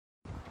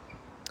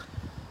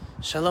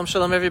Shalom,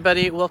 shalom,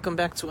 everybody. Welcome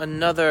back to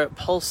another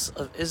Pulse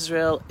of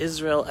Israel,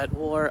 Israel at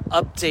War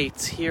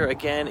update here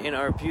again in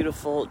our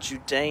beautiful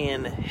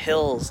Judean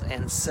hills,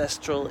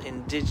 ancestral,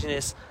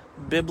 indigenous,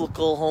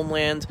 biblical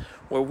homeland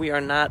where we are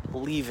not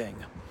leaving.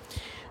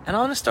 And I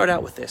want to start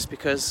out with this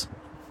because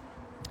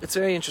it's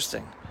very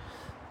interesting.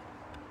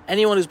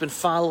 Anyone who's been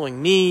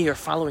following me or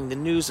following the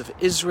news of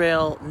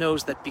Israel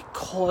knows that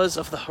because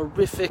of the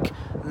horrific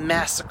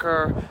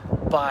massacre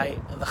by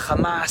the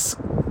Hamas,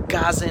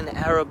 Gazan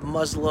Arab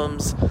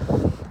Muslims,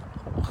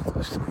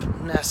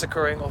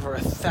 massacring over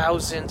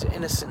 1,000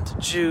 innocent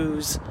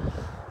Jews,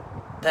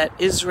 that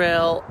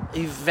Israel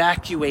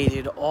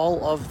evacuated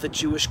all of the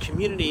Jewish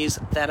communities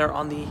that are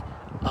on the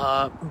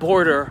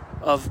border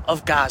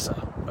of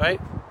Gaza, right?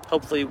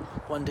 Hopefully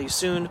one day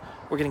soon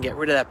we're going to get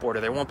rid of that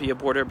border. There won't be a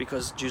border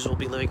because Jews will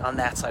be living on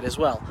that side as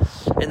well.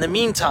 In the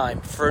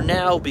meantime, for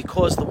now,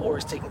 because the war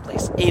is taking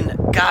place in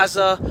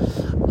Gaza,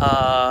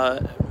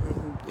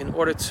 in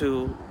order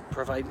to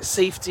provide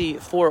safety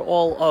for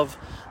all of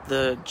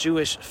the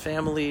Jewish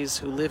families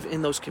who live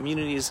in those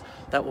communities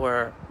that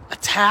were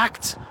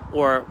attacked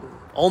or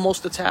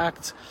almost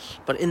attacked,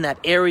 but in that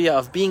area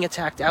of being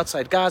attacked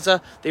outside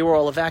Gaza, they were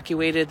all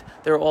evacuated.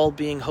 They're all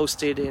being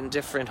hosted in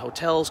different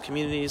hotels,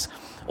 communities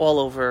all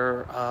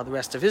over the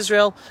rest of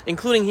Israel,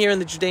 including here in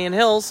the Judean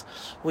hills.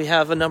 We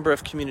have a number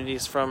of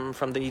communities from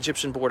the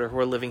Egyptian border who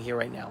are living here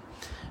right now.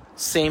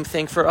 Same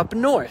thing for up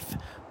north,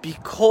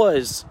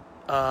 because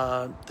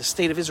the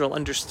state of Israel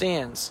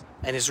understands,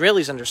 and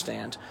Israelis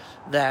understand,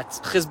 that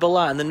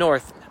Hezbollah in the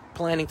north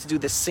planning to do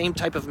the same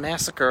type of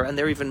massacre, and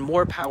they're even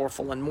more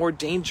powerful and more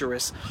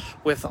dangerous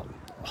with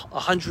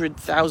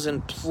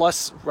 100,000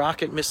 plus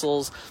rocket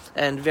missiles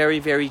and very,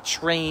 very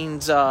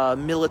trained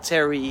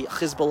military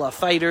Hezbollah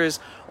fighters,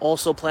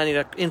 also planning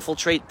to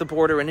infiltrate the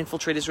border and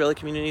infiltrate Israeli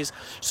communities.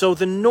 So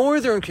the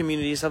northern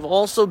communities have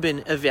also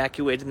been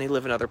evacuated, and they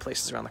live in other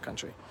places around the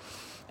country.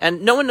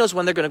 And no one knows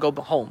when they're going to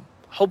go home.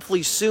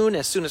 Hopefully soon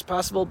as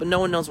possible, but no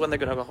one knows when they're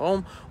going to go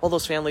home. All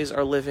those families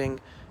are living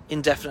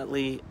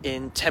indefinitely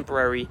in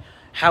temporary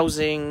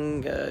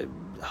housing,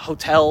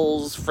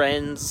 hotels,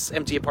 friends,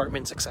 empty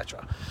apartments,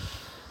 etc.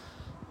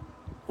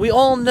 We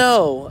all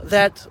know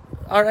that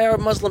our Arab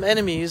Muslim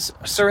enemies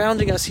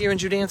surrounding us here in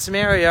Judea and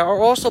Samaria are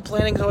also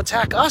planning to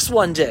attack us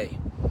one day.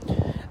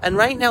 And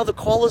right now the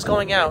call is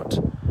going out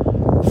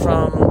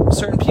from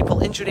certain people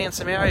in Judea and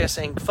Samaria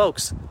saying,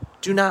 folks,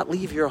 do not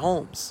leave your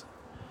homes.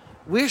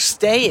 We're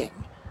staying.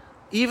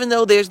 Even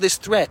though there's this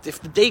threat, if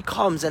the day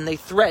comes and they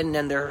threaten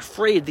and they're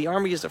afraid, the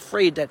army is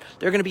afraid that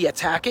they're going to be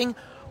attacking,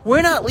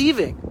 we're not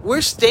leaving.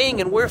 We're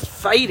staying and we're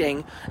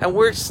fighting and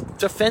we're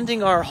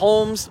defending our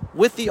homes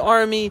with the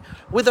army,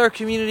 with our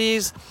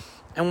communities,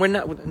 and we're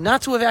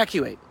not to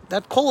evacuate.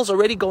 That call is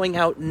already going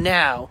out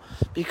now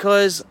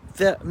because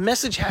the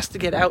message has to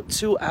get out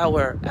to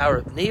our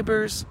Arab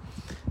neighbors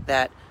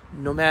that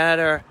no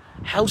matter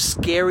how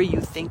scary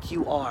you think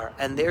you are,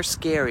 and they're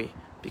scary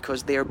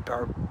because they're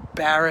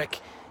barbaric,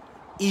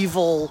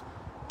 evil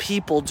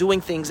people doing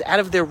things out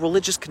of their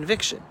religious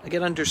conviction.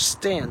 Again,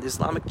 understand,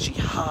 Islamic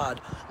jihad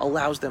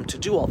allows them to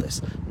do all this.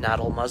 Not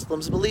all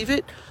Muslims believe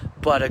it,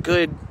 but a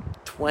good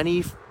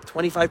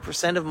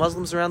 25% of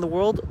Muslims around the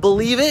world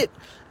believe it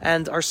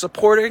and are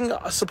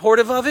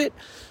supportive of it.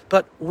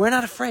 But we're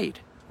not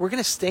afraid. We're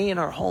going to stay in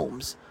our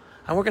homes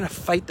and we're going to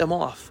fight them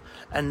off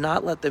and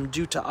not let them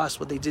do to us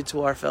what they did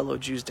to our fellow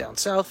Jews down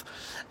south.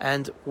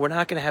 And we're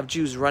not going to have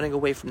Jews running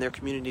away from their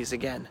communities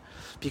again.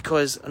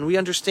 And we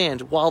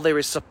understand, while there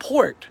is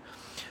support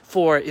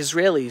for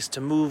Israelis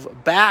to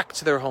move back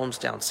to their homes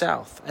down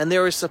south, and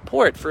there is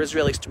support for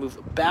Israelis to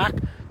move back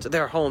to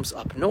their homes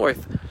up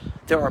north,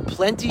 there are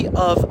plenty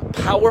of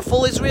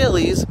powerful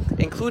Israelis,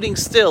 including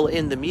still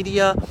in the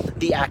media,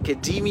 the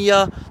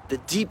academia, the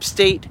deep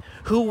state,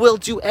 who will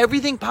do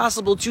everything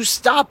possible to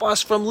stop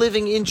us from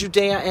living in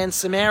Judea and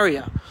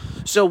Samaria.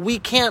 So we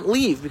can't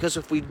leave, because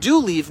if we do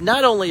leave,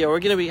 not only are we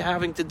going to be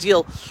having to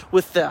deal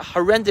with the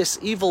horrendous,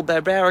 evil,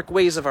 barbaric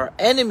ways of our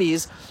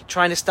enemies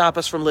trying to stop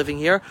us from living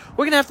here,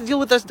 we're going to have to deal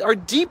with our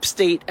deep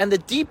state and the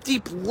deep,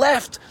 deep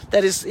left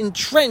that is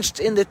entrenched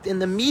in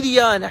the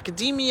media and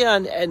academia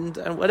and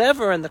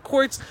whatever, and the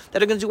courts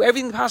that are going to do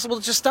everything possible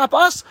to just stop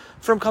us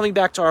from coming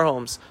back to our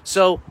homes.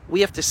 So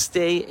we have to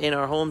stay in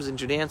our homes in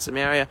Judea and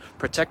Samaria,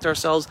 protect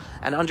ourselves,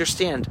 and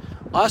understand,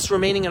 us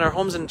remaining in our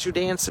homes in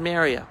Judea and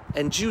Samaria,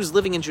 and Jews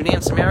living in Judea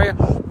and Samaria,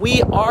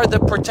 we are the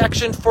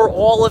protection for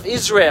all of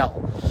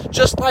Israel.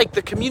 Just like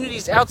the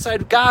communities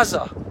outside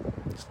Gaza,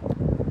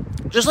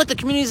 just like the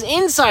communities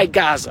inside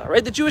Gaza,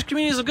 right? The Jewish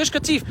communities of Gush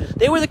Katif,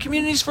 they were the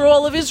communities for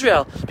all of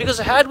Israel. Because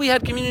had we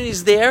had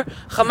communities there,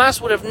 Hamas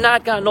would have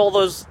not gotten all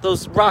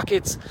those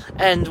rockets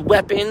and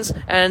weapons,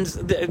 and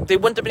they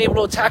wouldn't have been able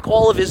to attack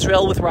all of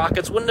Israel with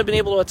rockets, wouldn't have been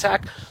able to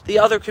attack the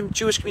other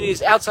Jewish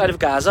communities outside of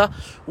Gaza.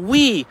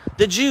 We,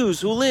 the Jews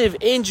who live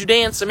in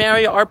Judea and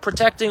Samaria, are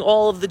protecting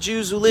all of the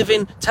Jews who live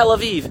in Tel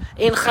Aviv,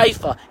 in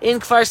Haifa, in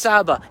Kfar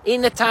Saba,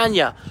 in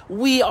Netanya.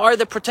 We are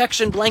the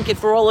protection blanket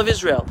for all of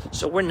Israel.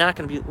 So we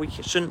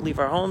shouldn't leave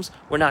our homes.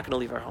 We're not going to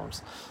leave our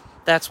homes.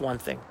 That's one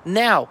thing.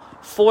 Now,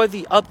 for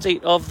the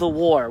update of the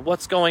war,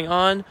 what's going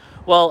on?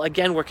 Well,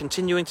 again, we're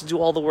continuing to do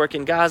all the work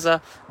in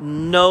Gaza.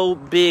 No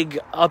big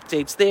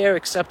updates there,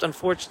 except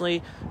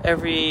unfortunately,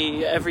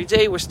 every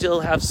day we still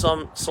have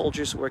some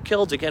soldiers who are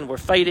killed. Again, we're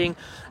fighting,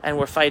 and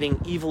we're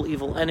fighting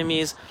evil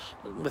enemies,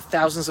 with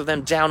thousands of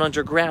them down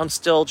underground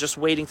still, just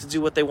waiting to do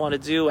what they want to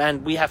do,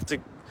 and we have to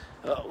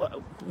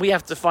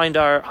find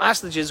our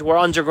hostages who are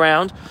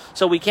underground,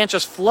 so we can't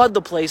just flood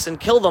the place and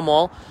kill them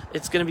all.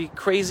 It's going to be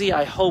crazy.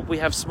 I hope we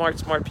have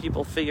smart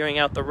people figuring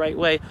out the right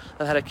way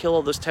on how to kill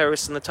all those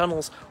terrorists in the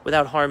tunnels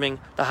without harming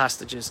the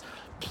hostages.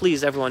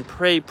 Please, everyone,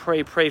 pray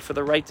for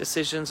the right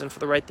decisions and for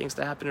the right things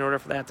to happen in order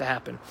for that to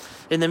happen.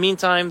 In the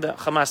meantime, the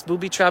Hamas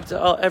booby-trapped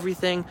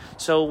everything,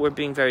 so we're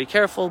being very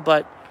careful,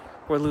 but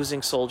we're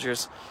losing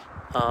soldiers,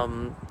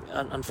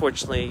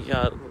 unfortunately,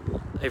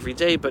 every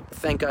day, but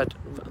thank God,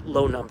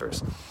 low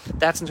numbers.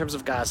 That's in terms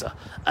of Gaza.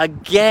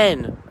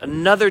 Again,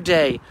 another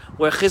day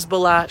where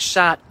Hezbollah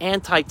shot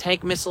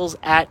anti-tank missiles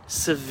at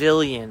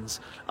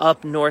civilians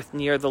up north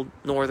near the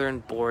northern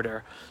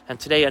border. And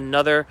today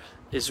another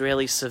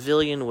Israeli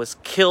civilian was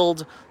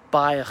killed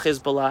by a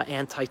Hezbollah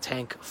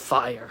anti-tank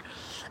fire.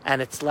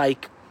 And it's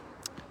like,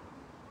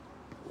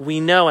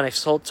 we know, and I've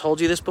told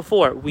you this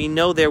before, we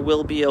know there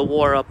will be a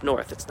war up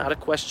north. It's not a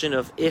question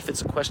of if,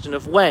 it's a question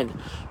of when,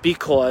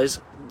 because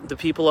the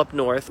people up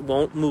north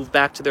won't move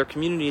back to their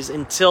communities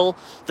until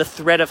the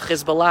threat of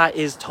Hezbollah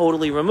is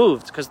totally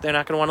removed, because they're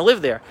not going to want to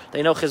live there.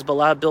 They know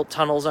Hezbollah built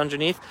tunnels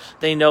underneath.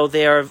 They know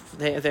they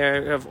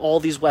have all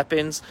these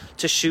weapons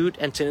to shoot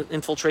and to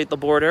infiltrate the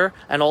border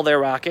and all their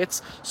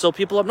rockets. So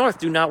people up north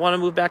do not want to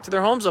move back to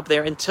their homes up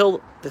there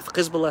until the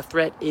Hezbollah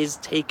threat is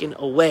taken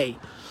away.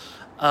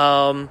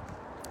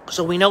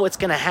 So we know it's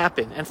going to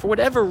happen. And for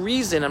whatever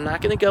reason, I'm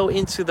not going to go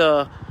into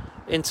the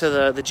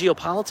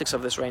geopolitics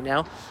of this right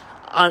now.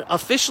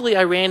 Officially,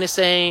 Iran is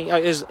saying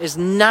is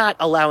not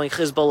allowing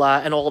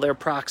Hezbollah and all their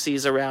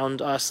proxies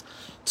around us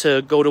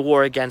to go to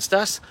war against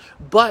us.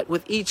 But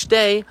with each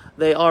day,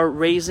 they are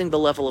raising the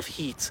level of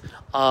heat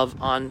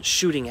on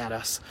shooting at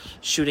us,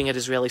 shooting at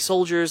Israeli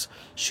soldiers,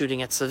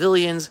 shooting at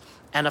civilians,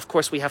 and of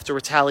course we have to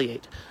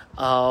retaliate.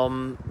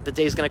 The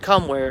day is going to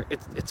come where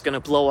it's going to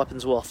blow up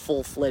into a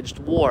full-fledged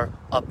war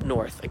up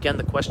north. Again,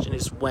 the question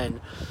is when.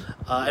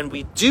 And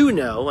we do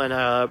know,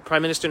 and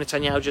Prime Minister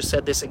Netanyahu just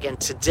said this again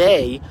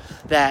today,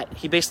 that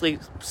he basically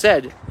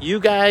said, you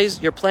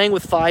guys, you're playing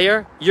with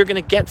fire, you're going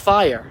to get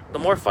fire. The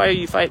more fire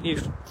you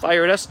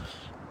fire at us,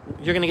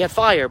 you're going to get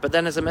fire. But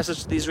then as a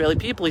message to the Israeli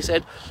people, he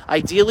said,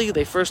 ideally,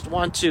 they first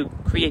want to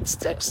create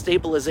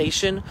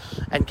stabilization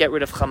and get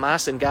rid of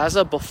Hamas in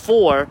Gaza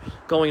before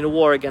going to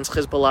war against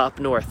Hezbollah up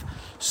north.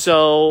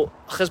 So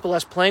Hezbollah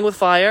is playing with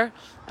fire,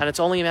 and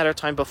it's only a matter of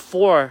time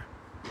before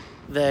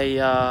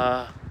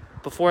there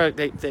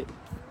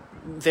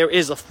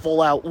is a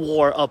full-out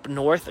war up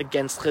north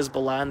against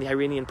Hezbollah and the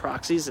Iranian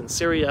proxies in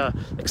Syria,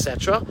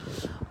 etc.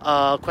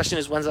 Question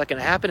is, when's that going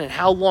to happen, and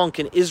how long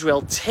can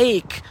Israel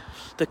take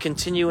the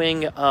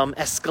continuing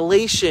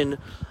escalation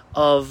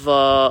of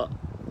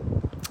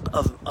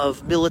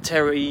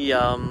military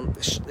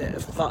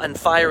and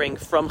firing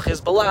from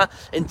Hezbollah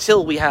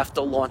until we have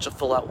to launch a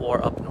full-out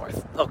war up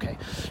north. Okay,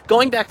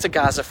 going back to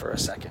Gaza for a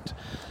second.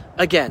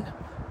 Again,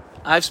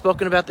 I've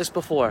spoken about this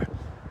before.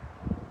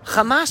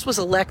 Hamas was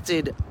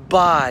elected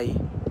by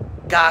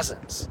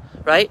Gazans,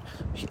 right?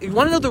 You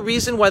want to know the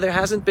reason why there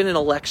hasn't been an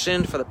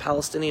election for the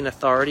Palestinian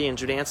Authority in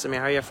Judea and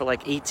Samaria for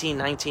like 18,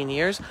 19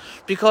 years?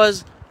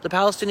 Because the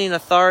Palestinian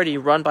Authority,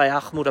 run by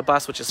Mahmoud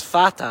Abbas, which is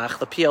Fatah,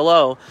 the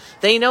PLO,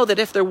 they know that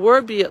if there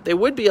would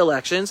be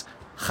elections,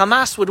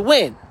 Hamas would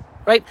win,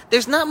 right?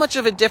 There's not much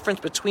of a difference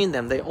between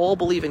them. They all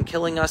believe in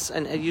killing us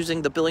and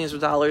using the billions of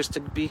dollars to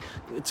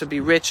be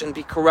rich and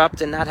be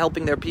corrupt and not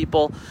helping their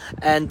people,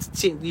 and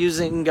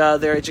using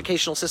their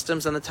educational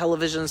systems and the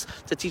televisions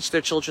to teach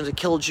their children to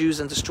kill Jews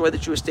and destroy the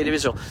Jewish state of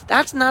Israel.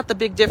 That's not the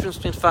big difference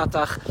between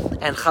Fatah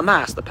and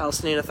Hamas, the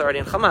Palestinian Authority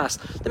and Hamas.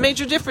 The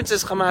major difference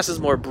is Hamas is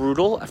more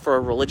brutal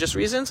for religious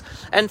reasons,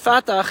 and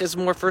Fatah is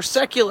more of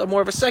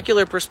a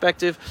secular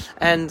perspective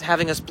and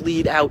having us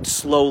bleed out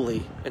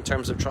slowly in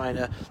terms of trying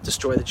to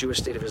destroy the Jewish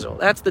state of Israel.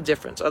 That's the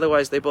difference.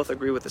 Otherwise, they both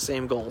agree with the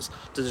same goals,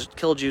 to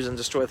kill Jews and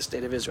destroy the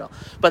state of Israel.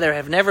 But there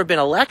have never been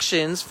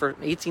elections for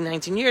 18,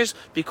 19 years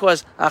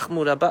because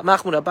Mahmoud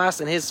Abbas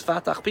and his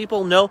Fatah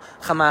people know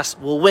Hamas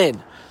will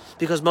win.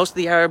 Because most of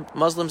the Arab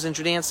Muslims in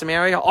Judea and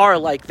Samaria are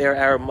like their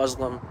Arab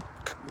Muslim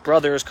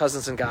brothers,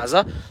 cousins in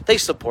Gaza. They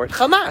support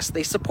Hamas.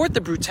 They support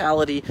the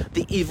brutality,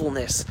 the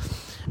evilness.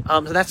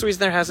 So that's the reason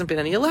there hasn't been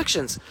any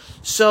elections.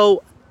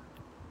 So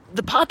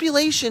the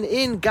population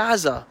in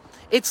Gaza,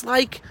 it's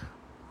like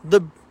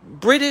the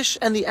British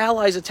and the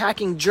Allies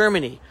attacking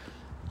Germany.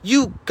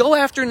 You go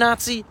after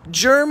Nazi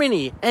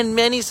Germany, and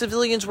many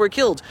civilians were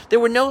killed. There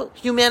were no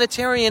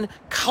humanitarian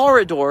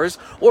corridors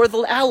or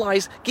the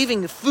Allies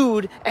giving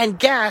food and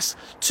gas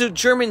to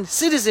German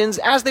citizens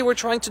as they were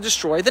trying to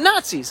destroy the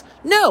Nazis.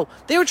 No,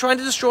 they were trying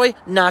to destroy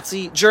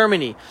Nazi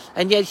Germany.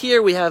 And yet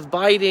here we have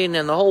Biden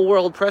and the whole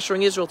world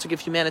pressuring Israel to give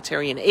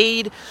humanitarian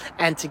aid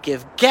and to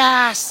give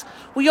gas.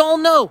 We all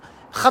know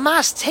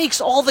Hamas takes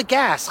all the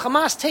gas.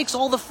 Hamas takes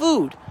all the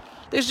food.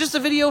 There's just a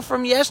video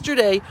from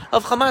yesterday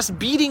of Hamas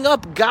beating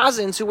up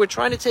Gazans who were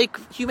trying to take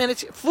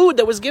food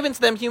that was given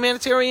to them,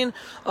 humanitarian,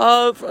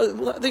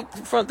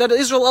 that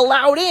Israel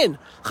allowed in.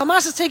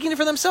 Hamas is taking it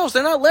for themselves.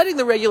 They're not letting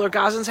the regular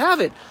Gazans have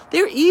it.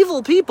 They're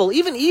evil people,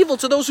 even evil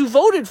to those who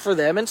voted for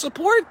them and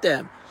support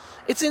them.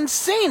 It's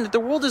insane that the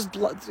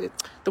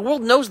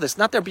world knows this,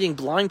 not they're being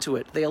blind to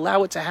it. They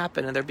allow it to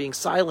happen and they're being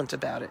silent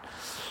about it.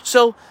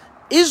 So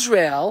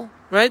Israel,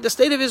 right, the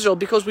state of Israel,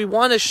 because we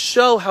want to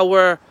show how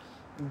we're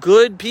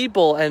good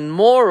people and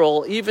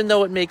moral, even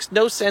though it makes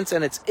no sense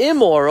and it's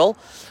immoral,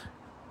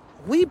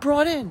 we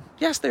brought in,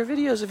 yes, there are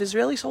videos of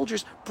Israeli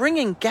soldiers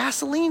bringing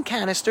gasoline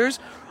canisters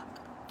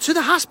to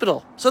the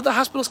hospital so the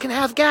hospitals can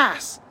have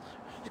gas,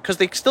 because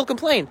they still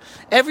complain.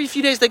 Every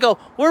few days they go,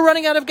 we're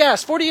running out of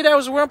gas. 48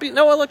 hours,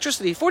 no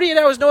electricity. 48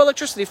 hours, no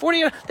electricity.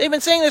 48. They've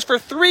been saying this for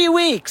 3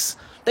 weeks.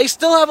 They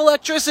still have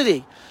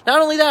electricity.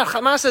 Not only that,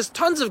 Hamas has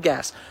tons of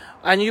gas.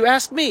 And you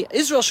ask me,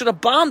 Israel should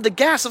have bombed the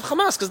gas of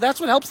Hamas because that's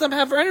what helps them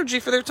have energy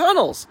for their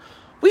tunnels.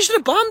 We should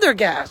have bombed their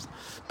gas.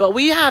 But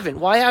we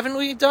haven't. Why haven't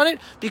we done it?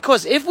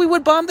 Because if we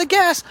would bomb the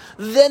gas,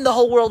 then the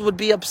whole world would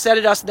be upset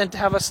at us and then to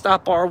have us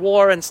stop our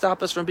war and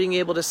stop us from being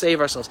able to save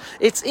ourselves.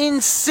 It's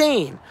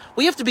insane.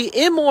 We have to be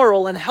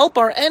immoral and help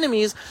our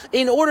enemies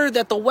in order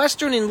that the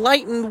Western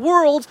enlightened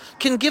world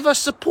can give us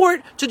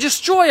support to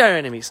destroy our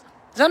enemies.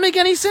 Does that make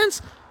any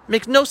sense?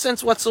 Makes no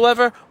sense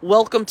whatsoever.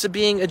 Welcome to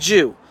being a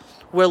Jew,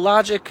 where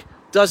logic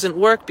doesn't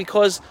work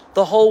because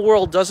the whole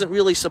world doesn't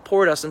really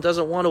support us and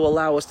doesn't want to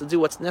allow us to do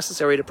what's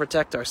necessary to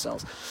protect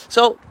ourselves.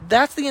 So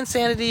that's the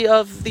insanity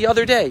of the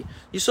other day.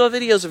 You saw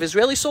videos of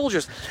Israeli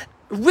soldiers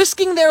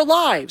risking their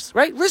lives,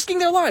 right? Risking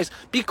their lives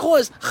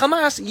because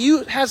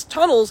Hamas has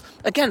tunnels.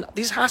 Again,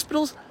 these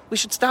hospitals, we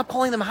should stop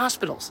calling them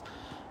hospitals.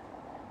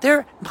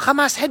 They're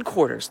Hamas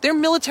headquarters. They're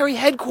military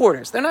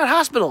headquarters. They're not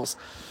hospitals.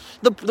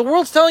 The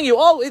world's telling you,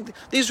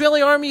 the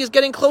Israeli army is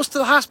getting close to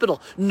the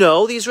hospital.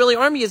 No, the Israeli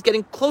army is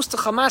getting close to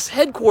Hamas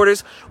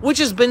headquarters, which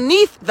is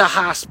beneath the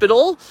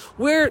hospital,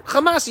 where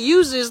Hamas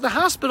uses the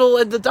hospital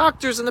and the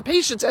doctors and the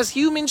patients as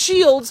human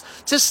shields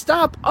to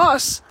stop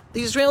us,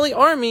 the Israeli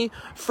army,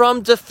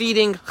 from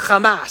defeating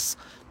Hamas.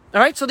 All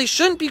right, so they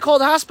shouldn't be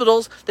called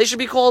hospitals. They should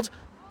be called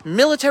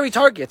military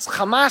targets,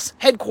 Hamas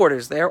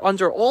headquarters. They're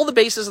under all the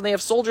bases and they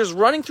have soldiers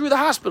running through the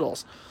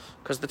hospitals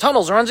because the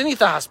tunnels are underneath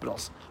the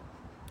hospitals.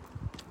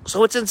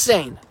 So it's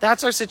insane.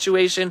 That's our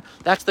situation.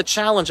 That's the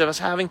challenge of us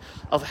having,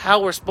 of how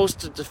we're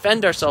supposed to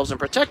defend ourselves and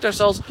protect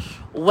ourselves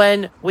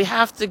when we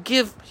have to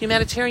give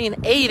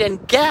humanitarian aid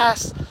and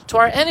gas to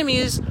our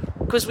enemies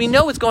because we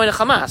know it's going to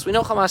Hamas. We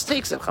know Hamas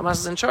takes it. Hamas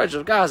is in charge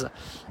of Gaza.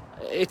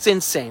 It's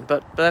insane,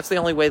 but that's the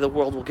only way the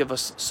world will give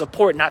us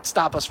support, not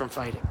stop us from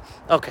fighting.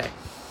 Okay.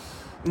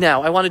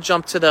 Now I want to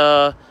jump to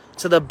the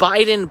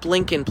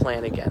Biden-Blinken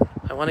plan again.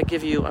 I want to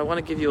give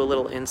you a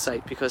little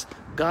insight because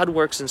God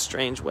works in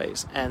strange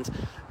ways. And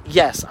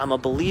yes, I'm a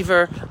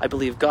believer. I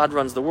believe God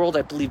runs the world.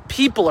 I believe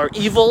people are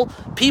evil.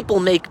 People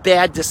make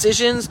bad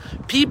decisions.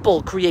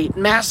 People create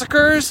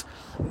massacres.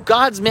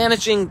 God's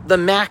managing the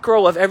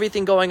macro of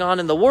everything going on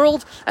in the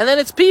world. And then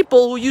it's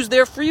people who use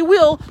their free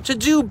will to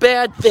do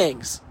bad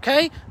things.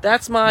 Okay?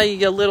 That's my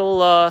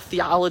little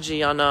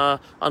theology on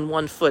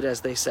one foot,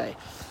 as they say.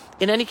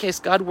 In any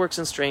case, God works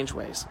in strange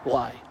ways.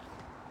 Why?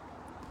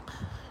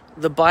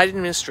 The Biden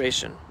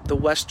administration, the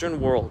Western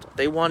world,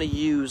 they want to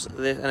use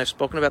this, and I've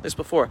spoken about this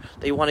before,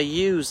 they want to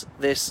use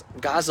this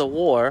Gaza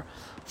war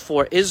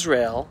for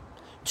Israel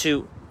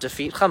to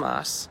defeat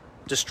Hamas,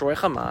 destroy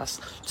Hamas,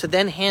 to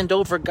then hand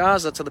over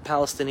Gaza to the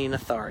Palestinian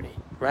Authority,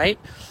 right?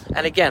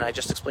 And again, I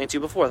just explained to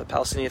you before, the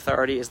Palestinian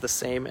Authority is the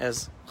same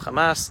as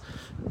Hamas.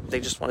 They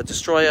just want to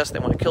destroy us. They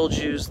want to kill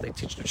Jews. They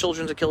teach their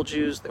children to kill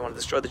Jews. They want to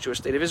destroy the Jewish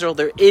state of Israel.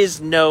 There is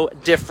no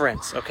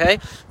difference, okay?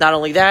 Not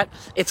only that,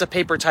 it's a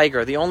paper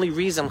tiger. The only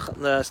reason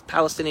the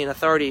Palestinian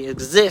Authority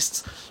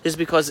exists is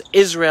because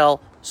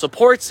Israel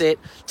supports it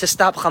to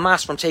stop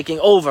Hamas from taking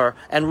over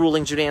and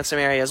ruling Judea and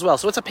Samaria as well.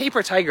 So it's a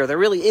paper tiger. There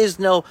really is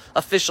no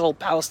official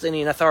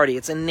Palestinian Authority.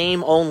 It's a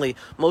name only.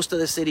 Most of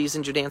the cities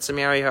in Judea and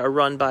Samaria are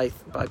run by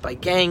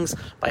gangs,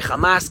 by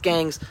Hamas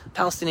gangs.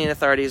 Palestinian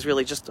Authority is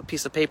really just a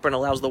piece of paper and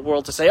allows the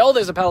world to say, oh,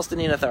 there's a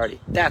Palestinian Authority.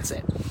 That's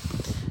it.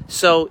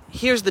 So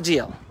here's the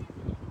deal.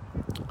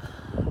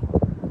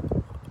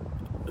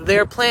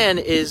 Their plan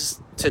is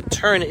to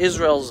turn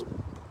Israel's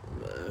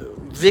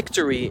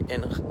victory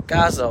in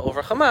Gaza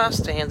over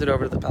Hamas to hand it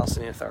over to the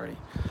Palestinian Authority.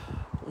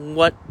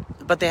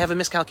 But they have a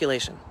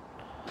miscalculation.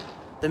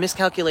 The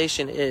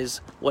miscalculation is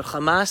what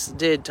Hamas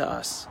did to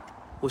us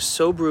was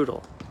so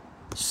brutal,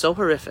 so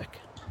horrific,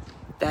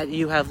 that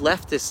you have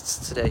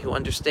leftists today who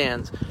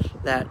understand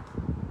that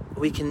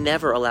we can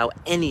never allow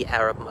any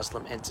Arab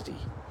Muslim entity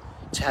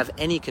to have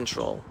any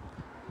control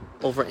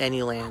over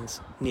any land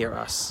near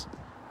us,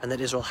 and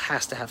that Israel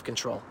has to have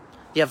control.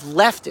 You have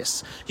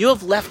leftists. You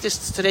have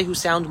leftists today who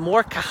sound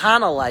more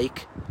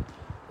Kahana-like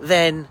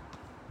than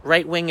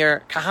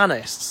right-winger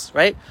Kahanists,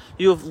 right?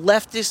 You have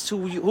leftists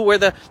who are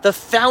the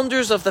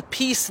founders of the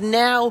Peace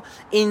Now,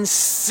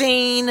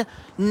 insane,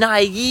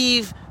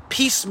 naive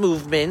peace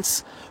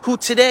movements, who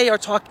today are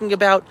talking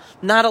about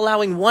not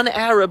allowing one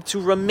Arab to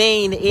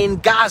remain in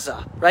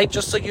Gaza, right?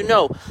 Just so you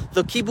know,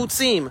 the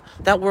kibbutzim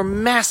that were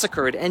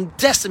massacred and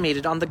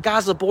decimated on the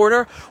Gaza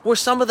border were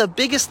some of the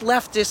biggest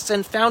leftists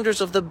and founders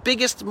of the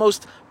biggest,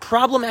 most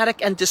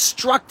problematic and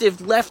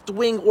destructive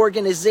left-wing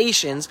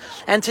organizations.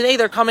 And today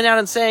they're coming out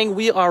and saying,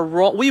 we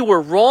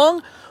were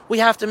wrong. We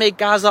have to make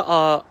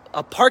Gaza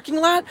a parking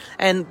lot,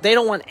 and they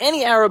don't want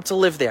any Arab to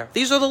live there.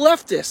 These are the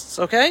leftists,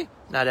 okay?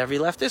 Not every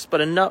leftist, but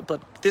enough.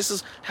 But this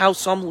is how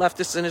some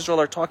leftists in Israel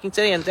are talking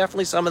today, and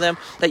definitely some of them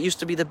that used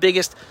to be the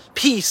biggest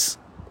peace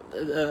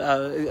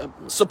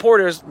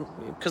supporters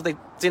because they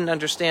didn't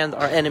understand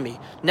our enemy.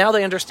 Now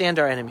they understand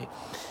our enemy.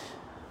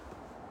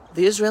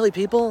 The Israeli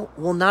people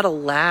will not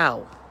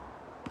allow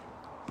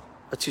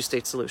a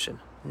two-state solution.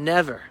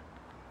 Never.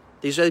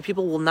 The Israeli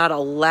people will not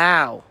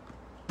allow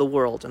the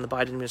world and the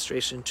Biden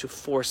administration to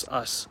force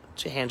us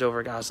to hand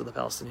over Gaza to the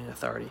Palestinian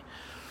Authority.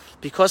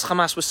 Because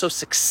Hamas was so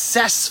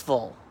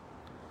successful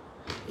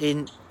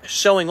in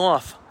showing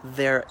off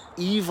their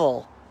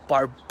evil,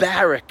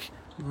 barbaric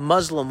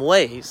Muslim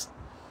ways,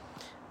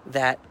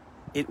 that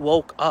it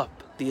woke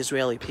up the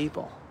Israeli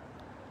people.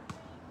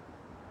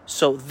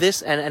 So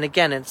this, and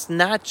again, it's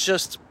not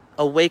just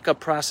a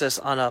wake-up process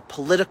on a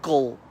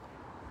political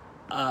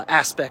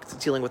aspect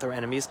dealing with our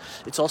enemies,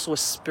 it's also a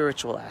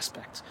spiritual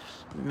aspect.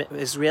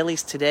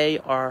 Israelis today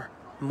are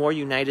more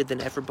united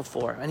than ever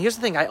before. And here's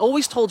the thing, I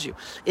always told you,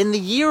 in the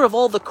year of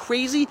all the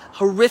crazy,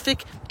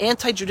 horrific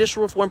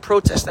anti-judicial reform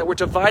protests that were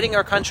dividing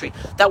our country,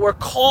 that were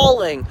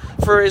calling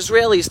for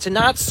Israelis to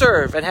not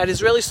serve, and had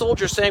Israeli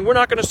soldiers saying, we're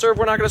not going to serve,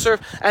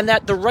 and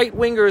that the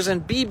right-wingers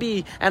and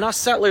Bibi and us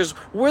settlers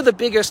were the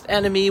biggest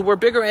enemy, we're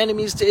bigger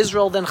enemies to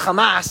Israel than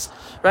Hamas,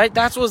 right?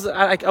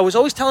 I was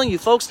always telling you,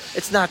 folks,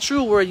 it's not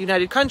true, we're a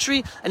united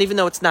country, and even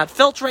though it's not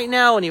felt right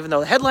now, and even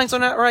though the headlines are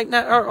not right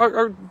now,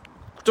 are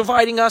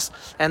dividing us,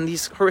 and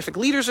these horrific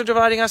leaders are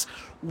dividing us,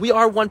 we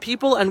are one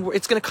people, and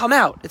it's going to come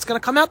out. It's going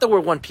to come out that we're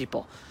one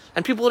people.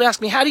 And people would ask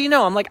me, how do you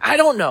know? I'm like, I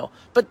don't know.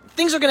 But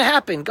things are going to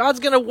happen.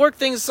 God's going to work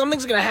things.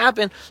 Something's going to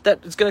happen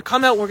that it's going to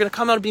come out. We're going to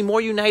come out and be more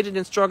united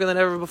and stronger than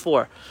ever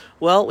before.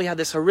 Well, we had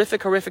this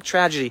horrific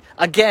tragedy.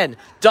 Again,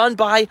 done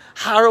by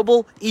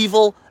horrible,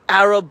 evil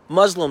Arab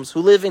Muslims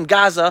who live in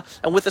Gaza,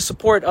 and with the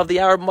support of the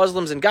Arab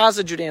Muslims in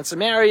Gaza, Judea and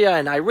Samaria,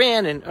 and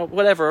Iran, and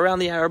whatever, around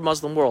the Arab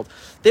Muslim world.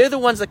 They're the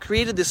ones that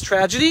created this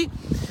tragedy,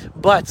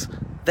 but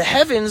the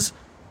heavens,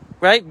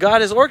 right,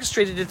 God has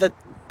orchestrated it that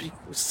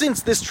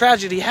since this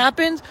tragedy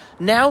happened,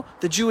 now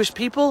the Jewish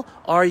people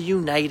are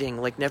uniting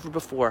like never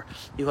before.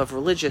 You have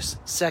religious,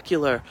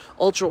 secular,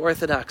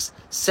 ultra-Orthodox,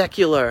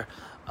 secular,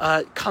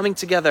 coming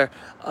together,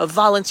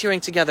 volunteering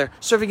together,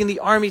 serving in the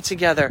army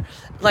together.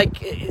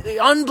 Like,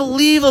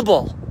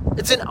 unbelievable.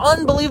 It's an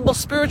unbelievable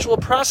spiritual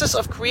process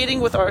of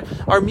creating with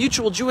our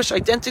mutual Jewish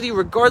identity,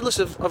 regardless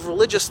of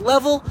religious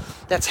level,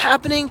 that's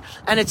happening.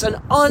 And it's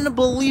an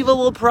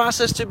unbelievable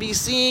process to be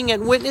seeing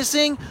and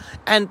witnessing.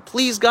 And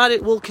please God,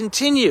 it will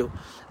continue.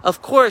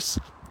 Of course,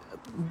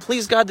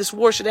 please God, this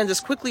war should end as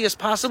quickly as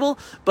possible.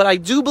 But I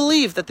do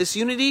believe that this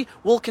unity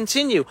will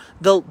continue.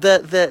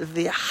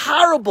 The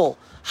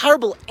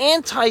horrible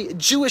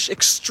anti-Jewish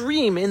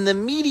extreme in the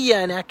media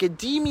and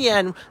academia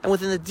and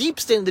within the deep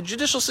state and the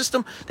judicial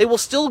system, they will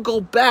still go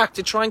back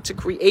to trying to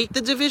create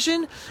the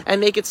division and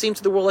make it seem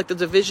to the world like the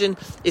division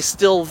is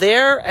still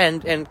there,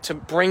 and to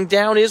bring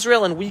down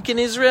Israel and weaken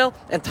Israel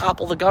and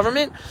topple the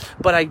government.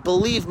 But I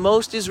believe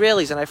most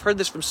Israelis, and I've heard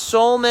this from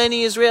so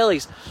many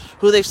Israelis,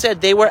 who they've said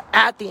they were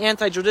at the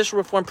anti-judicial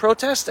reform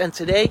protests, and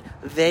today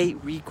they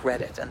regret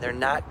it, and they're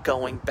not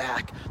going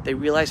back. They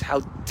realize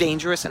how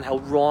dangerous and how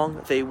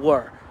wrong they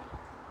were.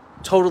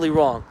 Totally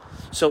wrong.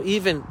 So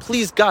even,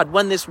 please God,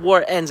 when this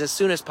war ends as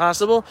soon as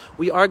possible,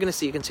 we are going to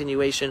see a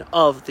continuation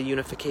of the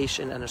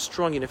unification and a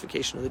strong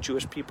unification of the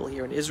Jewish people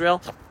here in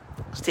Israel,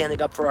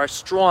 standing up for our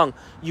strong,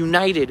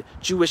 united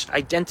Jewish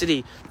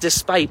identity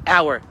despite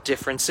our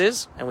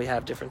differences, and we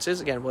have differences,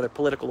 again, whether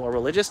political or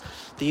religious.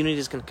 The unity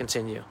is going to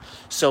continue.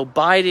 So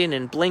Biden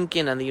and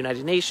Blinken and the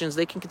United Nations,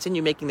 they can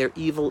continue making their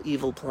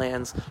evil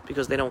plans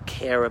because they don't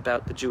care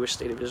about the Jewish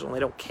state of Israel. They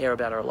don't care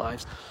about our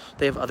lives.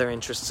 They have other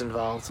interests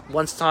involved.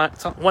 Once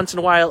in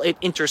a while, it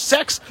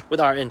intersects with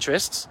our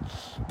interests,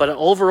 but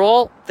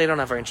overall, they don't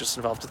have our interests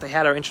involved. If they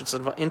had our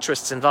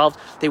interests involved,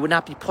 they would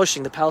not be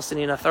pushing the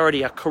Palestinian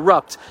Authority, a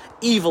corrupt,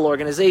 evil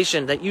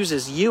organization that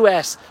uses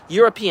U.S.,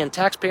 European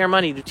taxpayer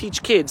money to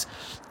teach kids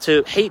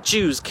to hate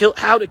Jews,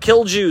 how to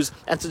kill Jews,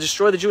 and to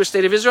destroy the Jewish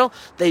state of Israel.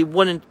 They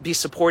wouldn't be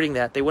supporting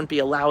that. They wouldn't be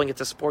allowing it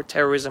to support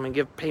terrorism and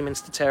give payments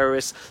to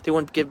terrorists. They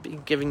wouldn't be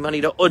giving money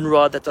to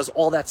UNRWA that does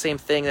all that same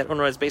thing, that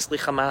UNRWA is basically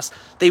Hamas.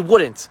 They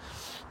wouldn't.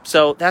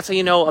 So that's how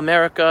you know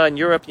America and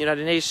Europe,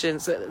 United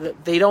Nations,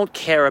 they don't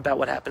care about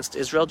what happens to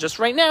Israel just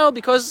right now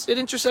because it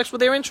intersects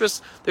with their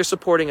interests. They're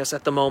supporting us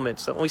at the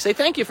moment. So when we say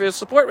thank you for your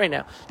support right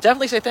now,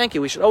 definitely say thank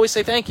you. We should always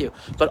say thank you.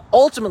 But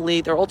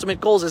ultimately, their ultimate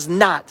goals is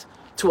not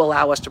to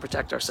allow us to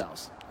protect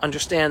ourselves.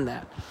 Understand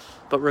that.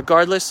 But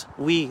regardless,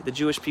 we, the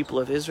Jewish people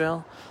of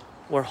Israel,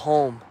 we're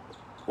home.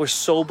 We're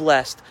so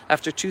blessed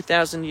after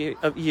 2,000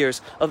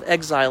 years of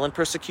exile and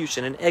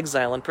persecution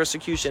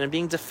and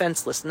being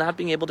defenseless, not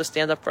being able to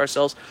stand up for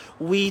ourselves.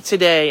 We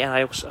today, and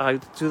I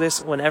do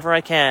this whenever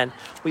I can,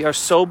 we are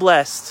so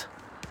blessed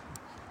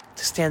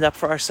to stand up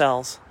for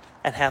ourselves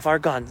and have our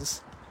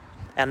guns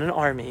and an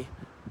army.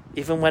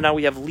 Even when now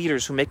we have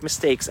leaders who make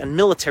mistakes and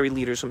military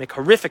leaders who make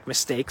horrific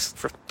mistakes.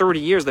 For 30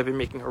 years they've been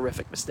making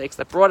horrific mistakes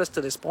that brought us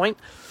to this point.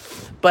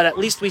 But at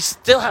least we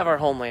still have our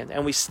homeland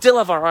and we still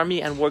have our army,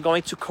 and we're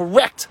going to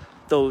correct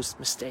those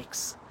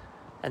mistakes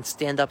and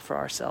stand up for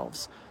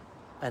ourselves.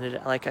 And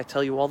like I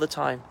tell you all the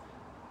time,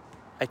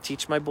 I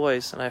teach my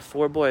boys, and I have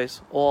 4 boys,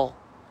 all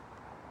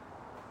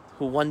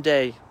who one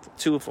day,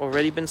 2 have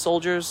already been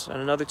soldiers and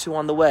another 2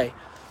 on the way,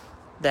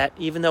 that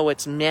even though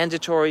it's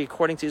mandatory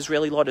according to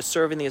Israeli law to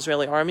serve in the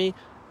Israeli army,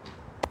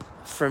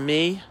 for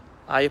me,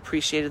 I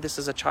appreciated this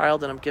as a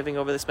child, and I'm giving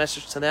over this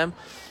message to them.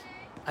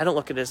 I don't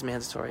look at it as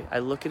mandatory. I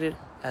look at it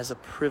as a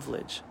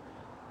privilege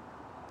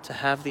to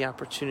have the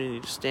opportunity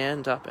to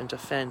stand up and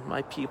defend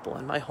my people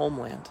and my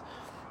homeland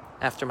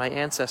after my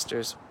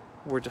ancestors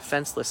were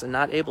defenseless and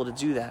not able to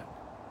do that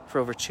for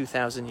over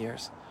 2,000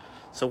 years.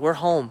 So we're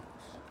home,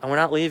 and we're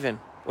not leaving.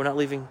 We're not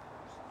leaving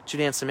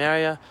Judea and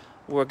Samaria.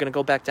 We're going to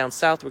go back down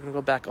south. We're going to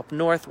go back up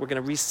north. We're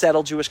going to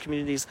resettle Jewish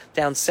communities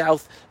down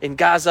south in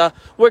Gaza.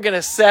 We're going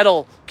to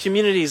settle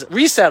communities,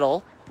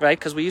 resettle, right?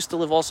 Because we used to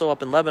live also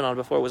up in Lebanon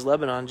before it was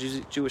Lebanon.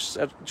 Jews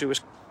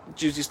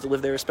used to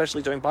live there,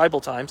 especially during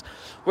Bible times.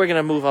 We're going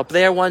to move up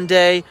there one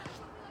day.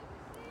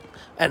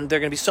 And there are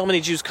going to be so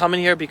many Jews coming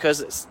here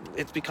because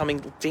it's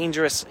becoming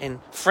dangerous in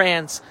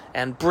France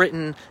and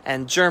Britain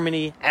and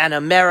Germany and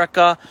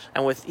America.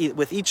 And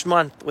with each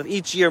month, with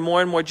each year, more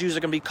and more Jews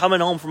are going to be coming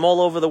home from all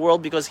over the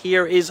world because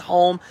here is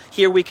home.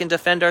 Here we can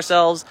defend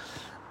ourselves.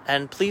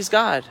 And please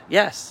God,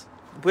 yes,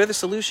 we're the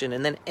solution.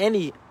 And then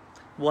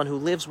anyone who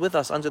lives with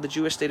us under the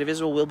Jewish state of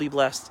Israel will be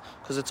blessed,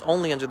 because it's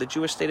only under the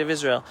Jewish state of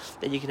Israel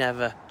that you can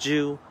have a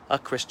Jew, a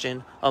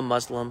Christian, a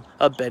Muslim,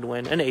 a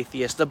Bedouin, an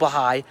atheist, a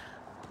Baha'i,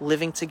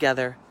 living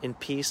together in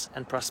peace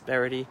and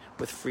prosperity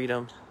with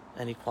freedom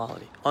and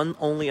equality.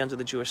 Only under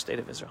the Jewish state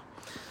of Israel.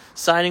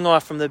 Signing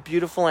off from the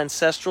beautiful,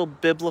 ancestral,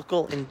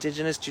 biblical,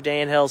 indigenous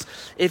Judean hills.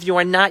 If you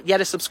are not yet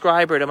a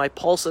subscriber to my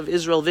Pulse of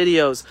Israel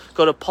videos,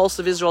 go to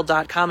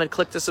pulseofisrael.com and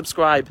click to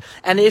subscribe.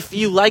 And if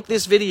you like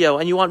this video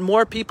and you want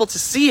more people to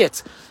see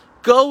it,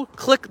 go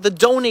click the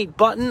donate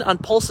button on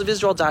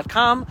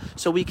pulseofisrael.com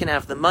so we can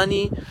have the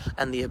money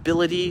and the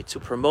ability to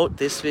promote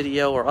this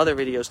video or other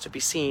videos to be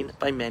seen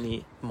by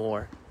many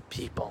more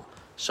people.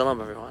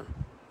 Shalom, everyone.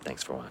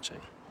 Thanks for watching.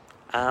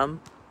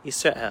 Am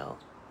Yisrael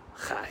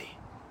Chai.